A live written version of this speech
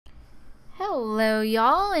Hello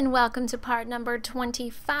y'all, and welcome to part number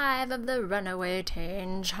 25 of the Runaway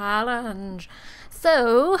Teen Challenge.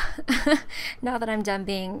 So, now that I'm done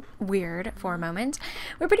being weird for a moment,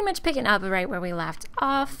 we're pretty much picking up right where we left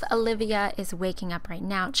off. Olivia is waking up right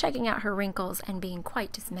now, checking out her wrinkles and being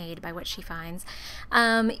quite dismayed by what she finds,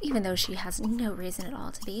 even though she has no reason at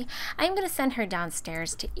all to be. I'm going to send her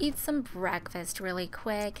downstairs to eat some breakfast really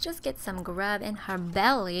quick, just get some grub in her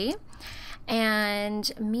belly.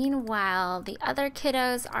 And meanwhile, the other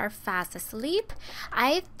kiddos are fast asleep.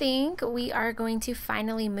 I think we are going to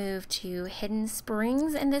finally move to Hidden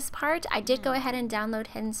Springs in this part. I did go ahead and download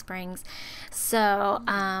Hidden Springs. So,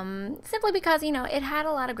 simply because, you know, it had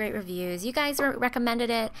a lot of great reviews. You guys recommended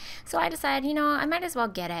it. So I decided, you know, I might as well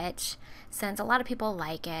get it since a lot of people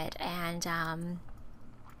like it. And,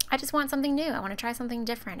 I just want something new. I want to try something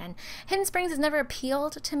different. And Hidden Springs has never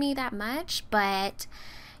appealed to me that much, but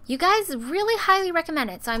you guys really highly recommend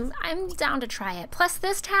it, so I'm down to try it. Plus,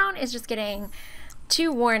 this town is just getting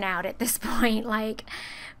too worn out at this point. Like,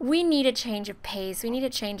 we need a change of pace. We need a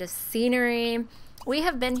change of scenery. We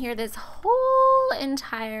have been here this whole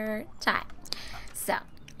entire time. So,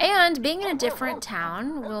 and being in a different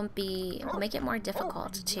town will make it more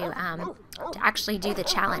difficult to actually do the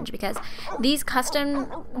challenge, because these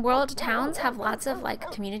custom world towns have lots of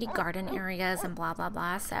like community garden areas and blah blah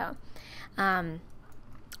blah. So,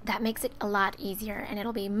 that makes it a lot easier, and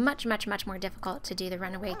it'll be much, much, much more difficult to do the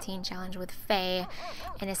Runaway Teen Challenge with Faye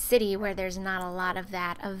in a city where there's not a lot of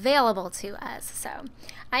that available to us. So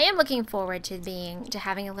I am looking forward to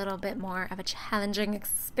having a little bit more of a challenging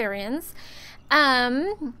experience.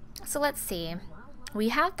 So let's see. We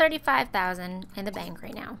have 35,000 in the bank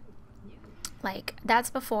right now. Like, that's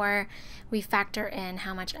before we factor in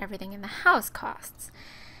how much everything in the house costs.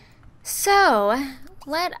 So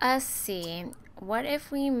let us see. What if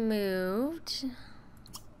we moved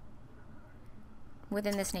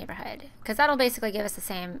within this neighborhood? Because that'll basically give us the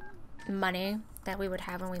same money that we would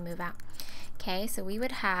have when we move out. Okay, so we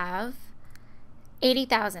would have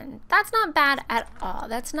 80,000. That's not bad at all.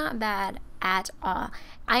 That's not bad at all.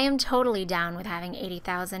 I am totally down with having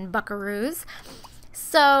 80,000 buckaroos.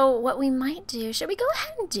 So what we might do, should we go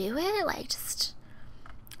ahead and do it? Like,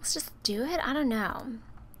 let's just do it? I don't know.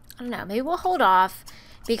 Maybe we'll hold off,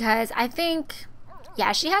 because I think,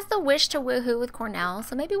 yeah, she has the wish to woohoo with Cornell,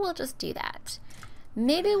 so maybe we'll just do that.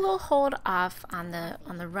 Maybe we'll hold off on the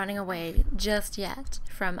running away just yet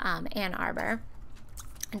from Ann Arbor,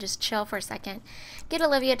 and just chill for a second, get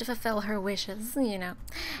Olivia to fulfill her wishes, you know,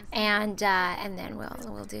 and then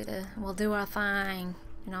we'll do our thing.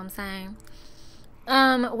 You know what I'm saying?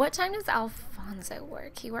 What time does Alfonso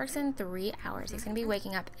work? He works in 3 hours. He's gonna be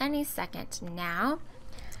waking up any second now.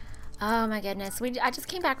 Oh my goodness, I just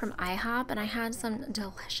came back from IHOP and I had some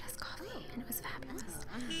delicious coffee and it was fabulous.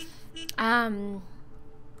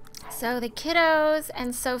 So the kiddos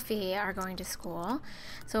and Sophie are going to school.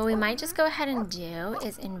 So what we might just go ahead and do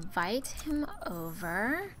is invite him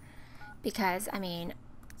over, because, I mean,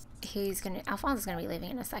 Alfonso's gonna be leaving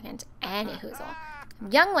in a second. Anyhoozle.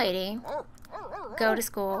 Young lady, go to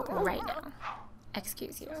school right now.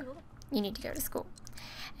 Excuse you. You need to go to school.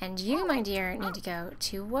 And you, my dear, need to go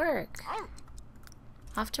to work.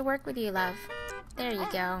 Off to work with you, love. There you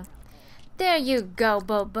go. There you go,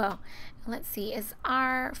 Bobo. Let's see, is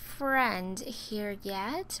our friend here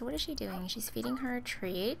yet? What is she doing? She's feeding her a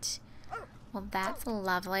treat. Well, that's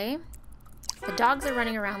lovely. The dogs are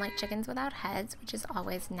running around like chickens without heads, which is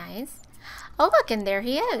always nice. Oh, look, and there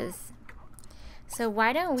he is. So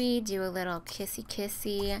why don't we do a little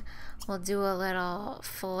kissy-kissy? We'll do a little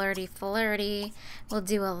flirty-flirty. We'll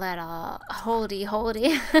do a little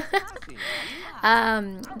holdy-holdy.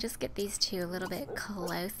 Just get these two a little bit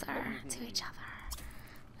closer to each other.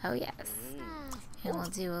 Oh, yes. And we'll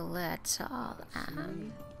do a little,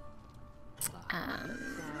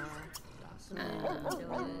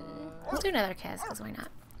 we'll do another kiss, because why not?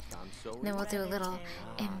 And then we'll do a little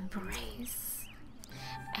embrace.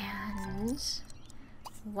 And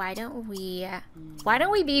why don't we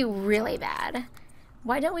be really bad?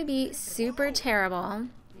 Why don't we be super terrible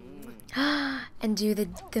and do the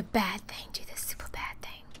bad thing, do the super bad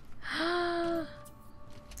thing?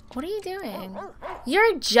 What are you doing?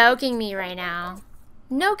 You're joking me right now.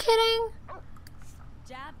 No kidding?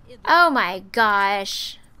 Oh my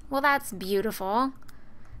gosh. Well, that's beautiful.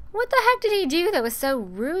 What the heck did he do that was so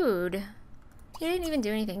rude? He didn't even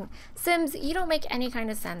do anything. Sims, you don't make any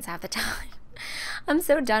kind of sense half the time. I'm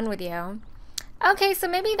so done with you. Okay, so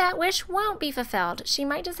maybe that wish won't be fulfilled. She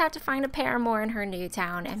might just have to find a pair more in her new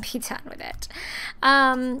town and be done with it.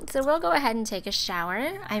 So we'll go ahead and take a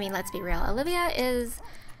shower. I mean, let's be real. Olivia is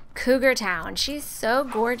Cougar Town. She's so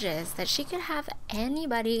gorgeous that she could have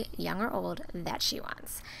anybody, young or old, that she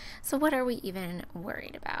wants. So what are we even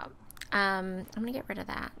worried about? I'm going to get rid of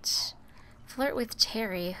that. Flirt with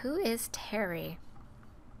Terry. Who is Terry?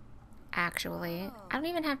 Actually, I don't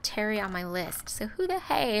even have Terry on my list. So who the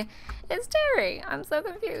hey is Terry? I'm so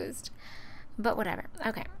confused. But whatever.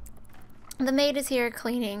 Okay. The maid is here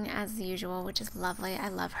cleaning as usual, which is lovely. I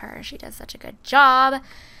love her. She does such a good job.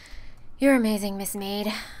 You're amazing, Miss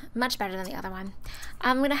Maid. Much better than the other one.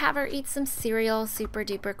 I'm going to have her eat some cereal super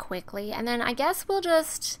duper quickly. And then I guess we'll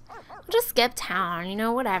just skip town, you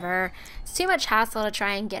know, whatever. It's too much hassle to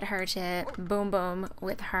try and get her to boom boom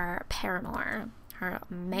with her paramour. Her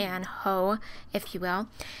man ho, if you will.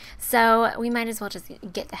 So we might as well just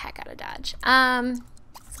get the heck out of Dodge.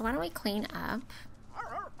 So why don't we clean up?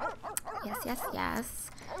 Yes, yes,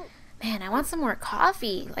 yes. Man, I want some more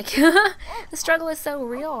coffee. Like, the struggle is so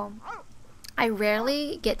real. I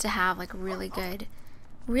rarely get to have like really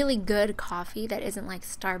good coffee that isn't like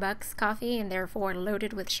Starbucks coffee and therefore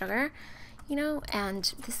loaded with sugar, you know.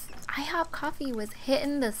 And this IHOP coffee was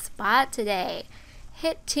hitting the spot today.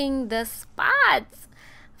 Hitting the spots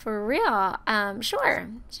for real. Sure,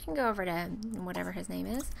 she can go over to whatever his name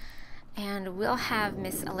is, and we'll have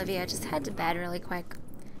Miss Olivia just head to bed really quick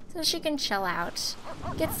so she can chill out,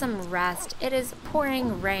 get some rest. It is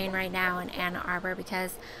pouring rain right now in Ann Arbor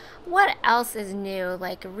because what else is new?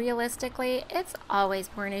 Like, realistically, it's always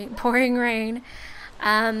pouring rain.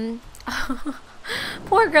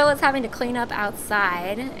 Poor girl is having to clean up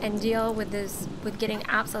outside and deal with this, with getting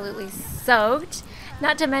absolutely soaked.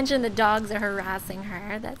 Not to mention the dogs are harassing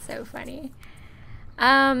her. That's so funny.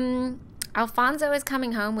 Alfonso is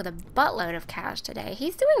coming home with a buttload of cash today.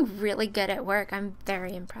 He's doing really good at work. I'm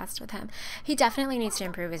very impressed with him. He definitely needs to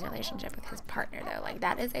improve his relationship with his partner, though. Like,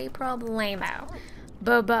 that is a problemo.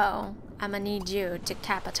 Bobo, I'm gonna need you to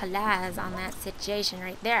capitalize on that situation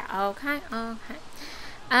right there. Okay, okay.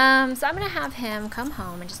 So I'm gonna have him come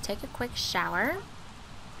home and just take a quick shower.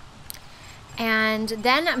 And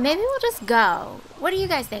then maybe we'll just go. What do you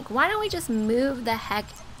guys think? Why don't we just move the heck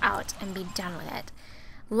out and be done with it?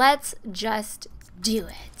 Let's just do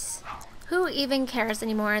it. Who even cares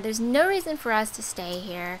anymore? There's no reason for us to stay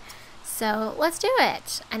here. So let's do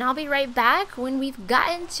it. And I'll be right back when we've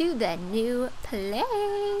gotten to the new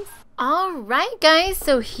place. All right, guys.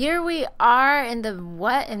 So here we are in the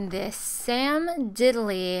what in this Sam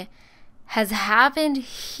Diddley has happened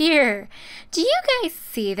here. Do you guys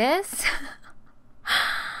see this?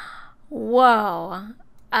 Whoa.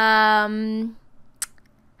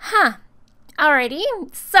 Alrighty,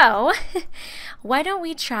 so why don't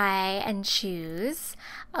we try and choose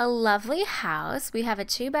a lovely house. We have a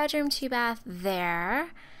 2-bedroom, 2-bath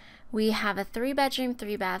there. We have a 3-bedroom,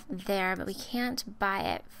 3-bath there, but we can't buy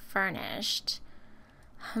it furnished.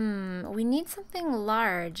 We need something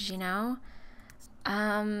large, you know?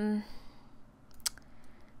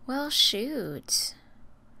 Well, shoot.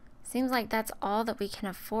 Seems like that's all that we can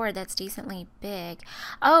afford that's decently big.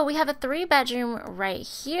 Oh, we have a 3-bedroom right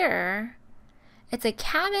here. It's a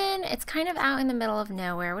cabin. It's kind of out in the middle of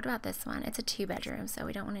nowhere. What about this one? It's a 2-bedroom, so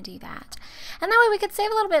we don't want to do that. And that way we could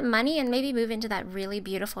save a little bit of money and maybe move into that really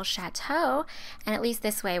beautiful chateau. And at least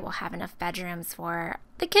this way we'll have enough bedrooms for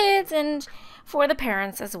the kids and for the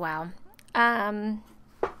parents as well. Let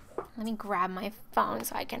me grab my phone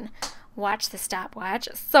so I can watch the stopwatch.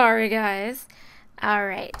 Sorry, guys. All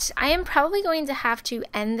right, I am probably going to have to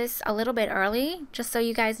end this a little bit early, just so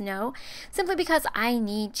you guys know, simply because I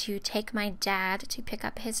need to take my dad to pick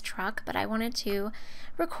up his truck, but I wanted to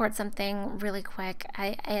record something really quick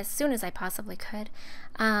as soon as I possibly could.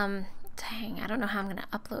 Dang, I don't know how I'm going to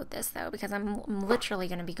upload this, though, because I'm literally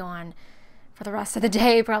going to be gone for the rest of the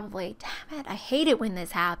day, probably. Damn it, I hate it when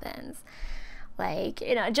this happens. Like,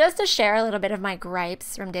 you know, just to share a little bit of my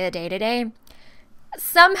gripes from day to day,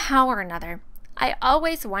 somehow or another, I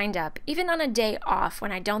always wind up, even on a day off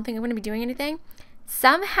when I don't think I'm going to be doing anything,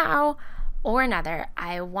 somehow or another,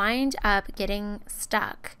 I wind up getting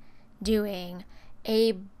stuck doing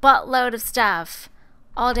a buttload of stuff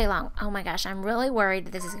all day long. Oh my gosh, I'm really worried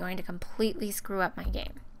that this is going to completely screw up my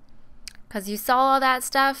game. Because you saw all that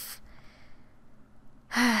stuff,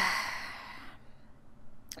 and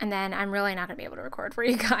then I'm really not going to be able to record for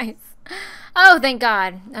you guys. Oh, thank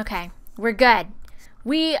God. Okay, we're good.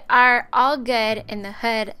 We are all good in the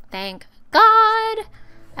hood, thank God.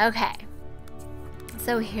 Okay,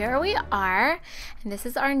 so here we are, and this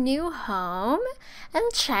is our new home,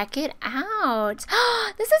 and check it out.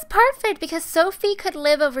 This is perfect because Sophie could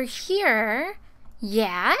live over here,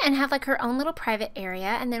 yeah, and have like her own little private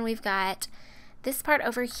area, and then we've got this part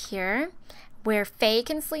over here where Faye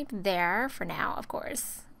can sleep there for now, of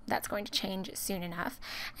course. that's going to change soon enough.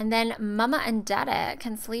 And then Mama and Dada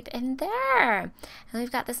can sleep in there. And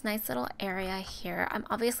we've got this nice little area here. I'm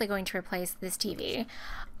obviously going to replace this TV.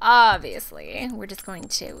 Obviously, we're just going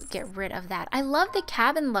to get rid of that. I love the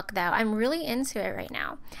cabin look though. I'm really into it right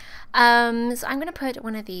now. So I'm gonna put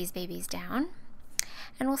one of these babies down,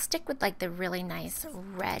 and we'll stick with like the really nice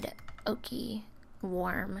red oaky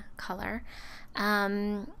warm color.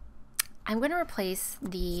 I'm gonna replace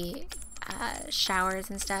the showers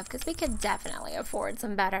and stuff because we could definitely afford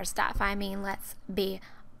some better stuff. I mean, let's be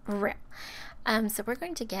real. So we're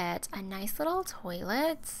going to get a nice little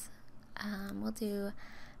toilet. We'll do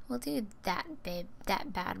that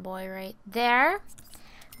bad boy right there.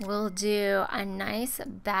 We'll do a nice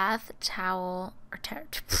bath towel or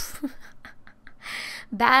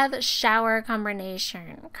bath shower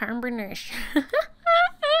combination.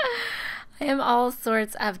 I am all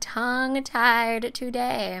sorts of tongue-tied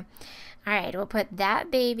today. All right, we'll put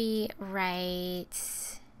that baby right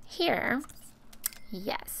here.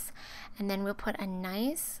 Yes. And then we'll put a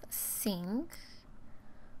nice sink.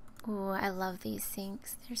 Ooh, I love these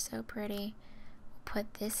sinks. They're so pretty.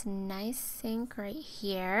 Put this nice sink right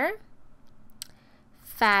here.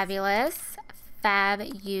 Fabulous.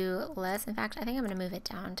 Fabulous. In fact, I think I'm going to move it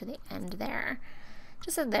down to the end there,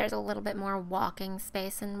 just so there's a little bit more walking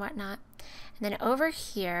space and whatnot. And then over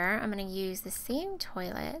here, I'm going to use the same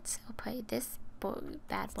toilet. We'll put this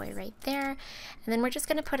bad boy right there. And then we're just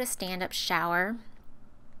going to put a stand-up shower.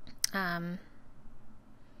 Let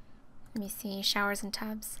me see, showers and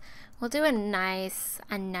tubs. We'll do a nice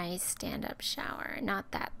stand-up shower,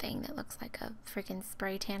 not that thing that looks like a freaking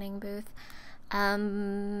spray tanning booth.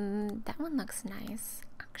 That one looks nice,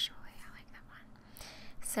 actually. I like that one.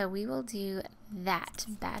 So we will do that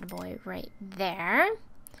bad boy right there.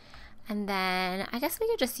 And then I guess we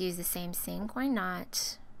could just use the same sink. Why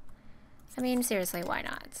not? I mean, seriously, why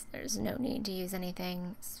not? There's no need to use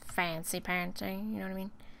anything fancy parenting, you know what I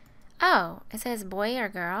mean? Oh, it says boy or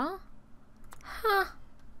girl? Huh.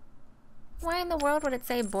 Why in the world would it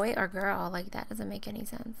say boy or girl? Like, that doesn't make any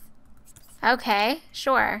sense. Okay,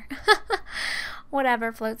 sure.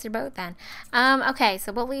 Whatever floats your boat then. Okay,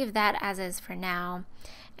 so we'll leave that as is for now.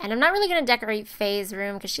 And I'm not really going to decorate Faye's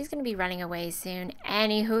room because she's going to be running away soon.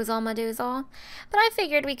 Any hoozle madoozle. But I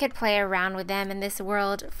figured we could play around with them in this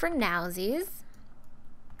world for nowsies.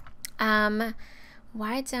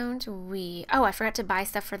 Why don't we... Oh, I forgot to buy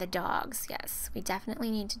stuff for the dogs. Yes, we definitely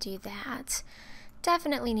need to do that.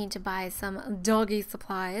 Definitely need to buy some doggy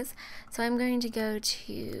supplies. So I'm going to go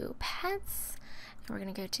to pets. And we're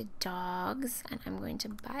going to go to dogs. And I'm going to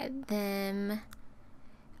buy them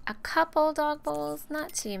a couple dog bowls.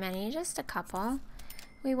 Not too many, just a couple.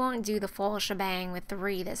 We won't do the full shebang with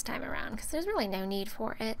 3 this time around because there's really no need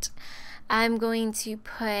for it. I'm going to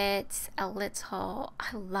put a little...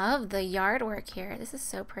 I love the yard work here. This is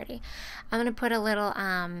so pretty. I'm going to put a little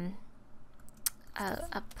a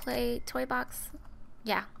toy box.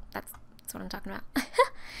 Yeah, that's what I'm talking about.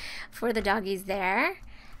 For the doggies there.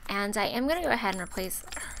 And I am going to go ahead and replace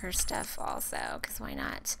her stuff also, because why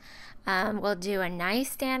not? We'll do a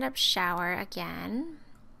nice stand-up shower again.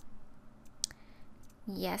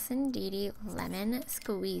 Yes, indeedy, lemon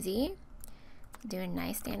squeezy. Do a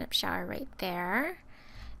nice stand-up shower right there.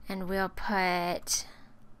 And we'll put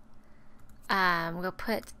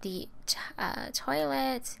the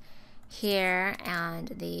toilet here and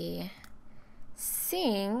the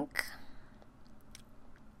sink,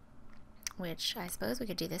 which I suppose we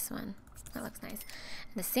could do this one. That looks nice.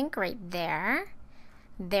 And the sink right there.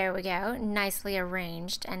 There we go. Nicely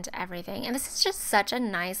arranged and everything. And this is just such a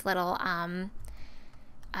nice little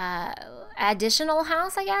additional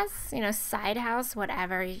house, I guess, you know, side house,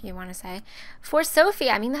 whatever you want to say, for Sophie.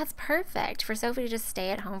 I mean, that's perfect for Sophie to just stay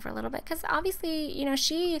at home for a little bit, because obviously, you know,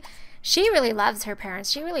 she really loves her parents.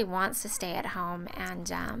 She really wants to stay at home, and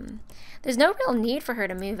there's no real need for her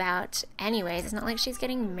to move out anyways. It's not like she's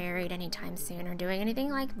getting married anytime soon or doing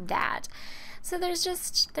anything like that, so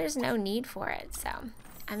there's no need for it. So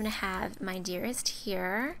I'm gonna have my dearest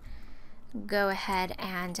here go ahead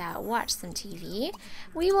and watch some TV.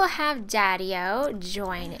 We will have Daddy-O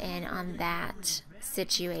join in on that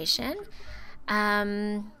situation.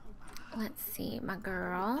 Let's see, my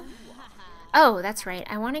girl. Oh, that's right.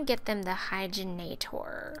 I want to get them the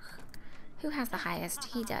Hygienator. Who has the highest?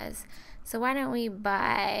 He does. So why don't we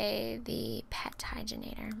buy the Pet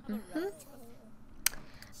Hygienator?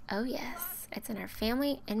 Oh, yes. It's in our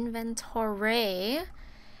family inventory.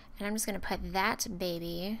 And I'm just going to put that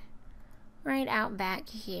baby right out back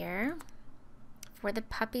here for the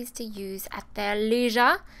puppies to use at their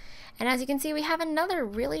leisure. And as you can see, we have another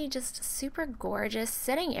really just super gorgeous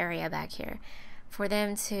sitting area back here for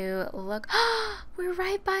them to look. We're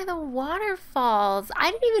right by the waterfalls.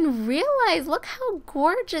 I didn't even realize. Look how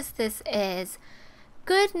gorgeous this is.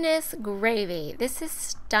 Goodness gravy. This is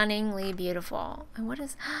stunningly beautiful. And what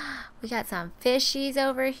is, we got some fishies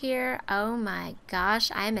over here. Oh my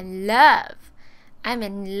gosh, I'm in love. I'm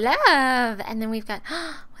in love. And then we've got,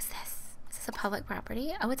 what's this? Is this a public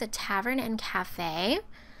property? Oh, it's a tavern and cafe.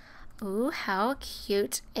 Ooh, how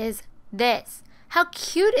cute is this? How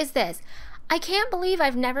cute is this? I can't believe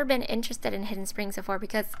I've never been interested in Hidden Springs before,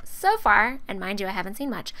 because so far, and mind you, I haven't seen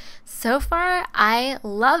much, so far, I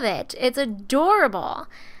love it. It's adorable.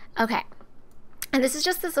 Okay. And this is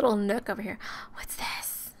just this little nook over here. What's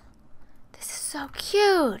this? This is so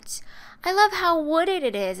cute. I love how wooded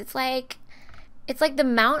it is. It's like the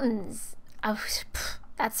mountains. Oh,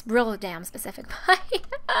 that's real damn specific.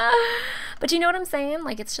 But you know what I'm saying?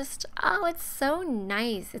 Like, it's just, oh, it's so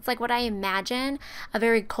nice. It's like what I imagine a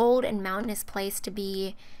very cold and mountainous place to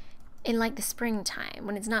be in, like, the springtime,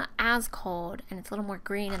 when it's not as cold and it's a little more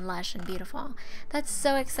green and lush and beautiful. That's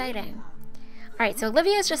so exciting. All right, so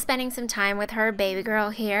Olivia's just spending some time with her baby girl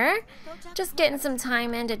here, just getting some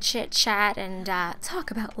time in to chit chat and talk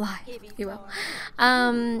about life, if you will,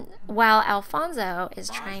 while Alfonso is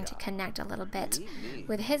trying to connect a little bit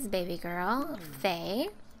with his baby girl, Faye,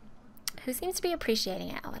 who seems to be appreciating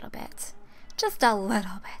it a little bit, just a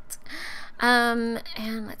little bit.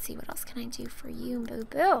 And let's see, what else can I do for you, boo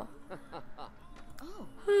boo?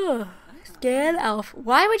 Scan Alf.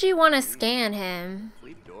 Why would you want to scan him?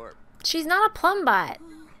 She's not a plumb bot.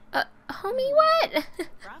 Homie, what?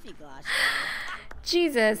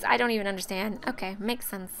 Jesus, I don't even understand. Okay, makes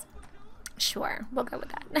sense. Sure, we'll go with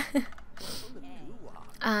that.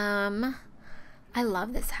 I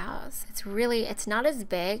love this house. It's not as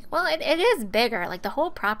big. Well, it is bigger. Like, the whole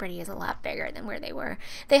property is a lot bigger than where they were.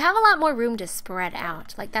 They have a lot more room to spread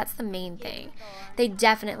out. Like, that's the main thing. They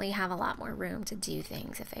definitely have a lot more room to do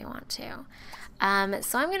things if they want to.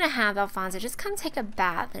 So I'm going to have Alfonso just come take a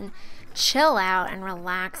bath and chill out and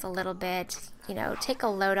relax a little bit, you know, take a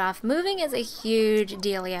load off. Moving is a huge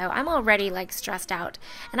dealio. I'm already, like, stressed out,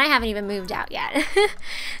 and I haven't even moved out yet.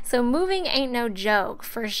 So moving ain't no joke,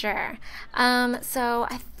 for sure. So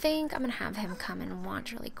I think I'm going to have him come and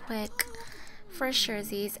watch really quick. For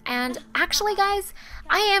surezies. And actually, guys,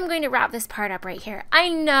 I am going to wrap this part up right here. I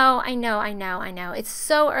know. It's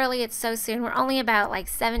so early, it's so soon. We're only about like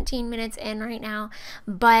 17 minutes in right now,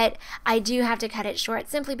 but I do have to cut it short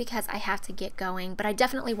simply because I have to get going. But I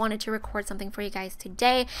definitely wanted to record something for you guys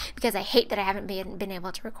today, because I hate that I haven't been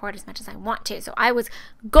able to record as much as I want to. So I was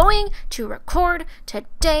going to record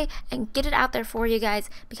today and get it out there for you guys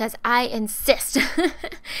because I insist.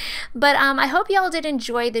 But I hope y'all did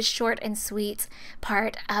enjoy this short and sweet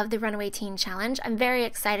part of the Runaway Teen Challenge. I'm very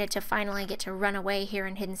excited to finally get to run away here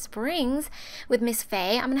in Hidden Springs with Miss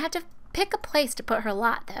Faye. I'm gonna have to pick a place to put her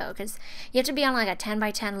lot, though, because you have to be on like a 10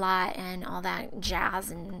 by 10 lot and all that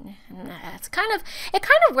jazz, and it kind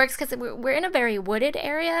of works because we're in a very wooded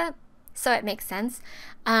area, so it makes sense.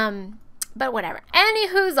 But whatever.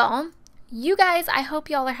 Anywhoozle, you guys, I hope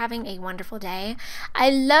y'all are having a wonderful day. I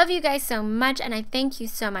love you guys so much, and I thank you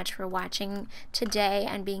so much for watching today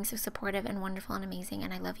and being so supportive and wonderful and amazing,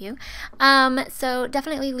 and I love you. So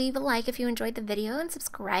definitely leave a like if you enjoyed the video and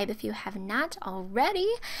subscribe if you have not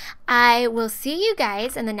already. I will see you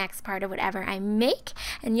guys in the next part of whatever I make,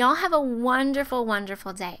 and y'all have a wonderful,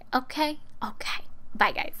 wonderful day. Okay? Okay.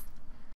 Bye, guys.